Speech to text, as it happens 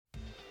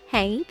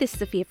Hey, this is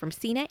Sophia from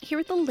CNET here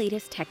with the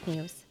latest tech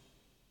news.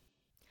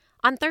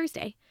 On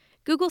Thursday,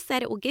 Google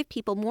said it will give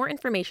people more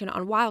information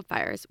on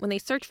wildfires when they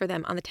search for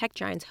them on the tech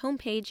giant's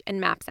homepage and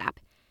Maps app,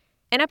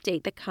 an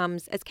update that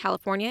comes as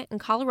California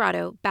and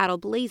Colorado battle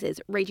blazes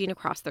raging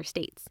across their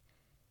states.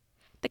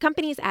 The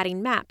company is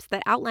adding maps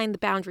that outline the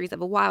boundaries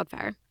of a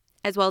wildfire,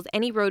 as well as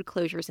any road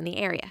closures in the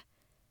area.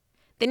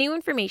 The new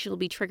information will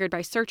be triggered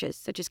by searches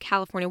such as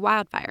California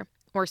wildfire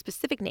or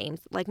specific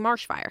names like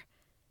marsh fire,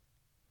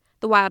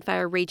 the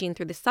wildfire raging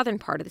through the southern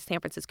part of the San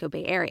Francisco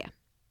Bay Area.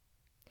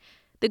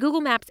 The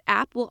Google Maps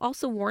app will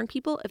also warn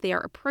people if they are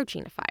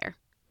approaching a fire.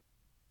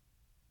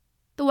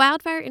 The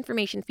wildfire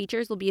information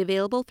features will be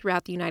available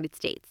throughout the United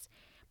States,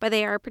 but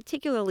they are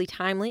particularly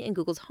timely in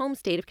Google's home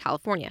state of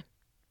California.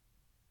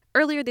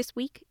 Earlier this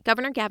week,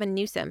 Governor Gavin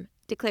Newsom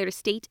declared a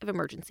state of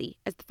emergency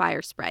as the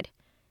fires spread,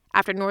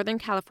 after Northern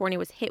California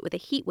was hit with a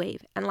heat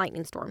wave and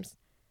lightning storms.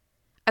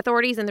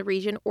 Authorities in the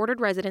region ordered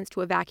residents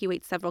to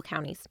evacuate several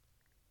counties.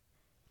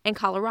 In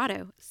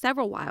Colorado,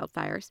 several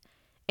wildfires,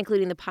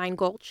 including the Pine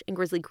Gulch and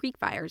Grizzly Creek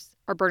fires,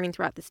 are burning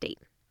throughout the state.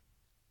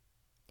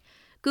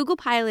 Google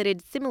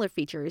piloted similar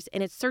features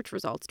in its search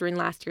results during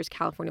last year's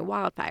California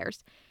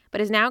wildfires,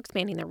 but is now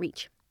expanding their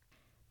reach.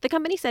 The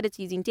company said it's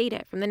using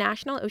data from the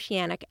National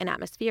Oceanic and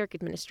Atmospheric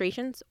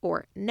Administrations,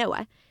 or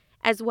NOAA,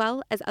 as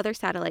well as other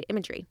satellite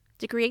imagery,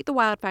 to create the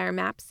wildfire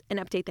maps and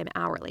update them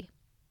hourly.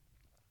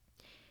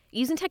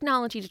 Using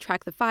technology to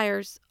track the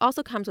fires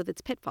also comes with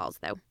its pitfalls,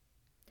 though.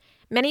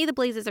 Many of the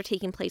blazes are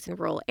taking place in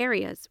rural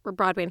areas where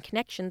broadband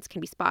connections can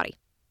be spotty,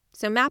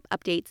 so map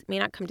updates may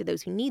not come to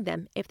those who need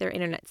them if their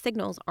internet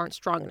signals aren't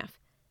strong enough.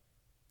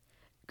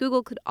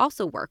 Google could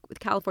also work with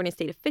California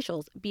state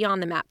officials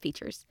beyond the map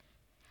features.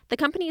 The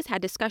company has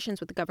had discussions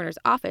with the governor's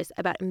office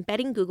about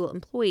embedding Google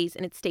employees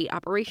in its state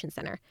operations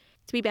center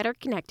to be better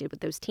connected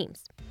with those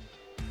teams.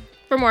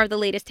 For more of the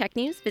latest tech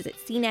news, visit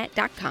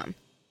cnet.com.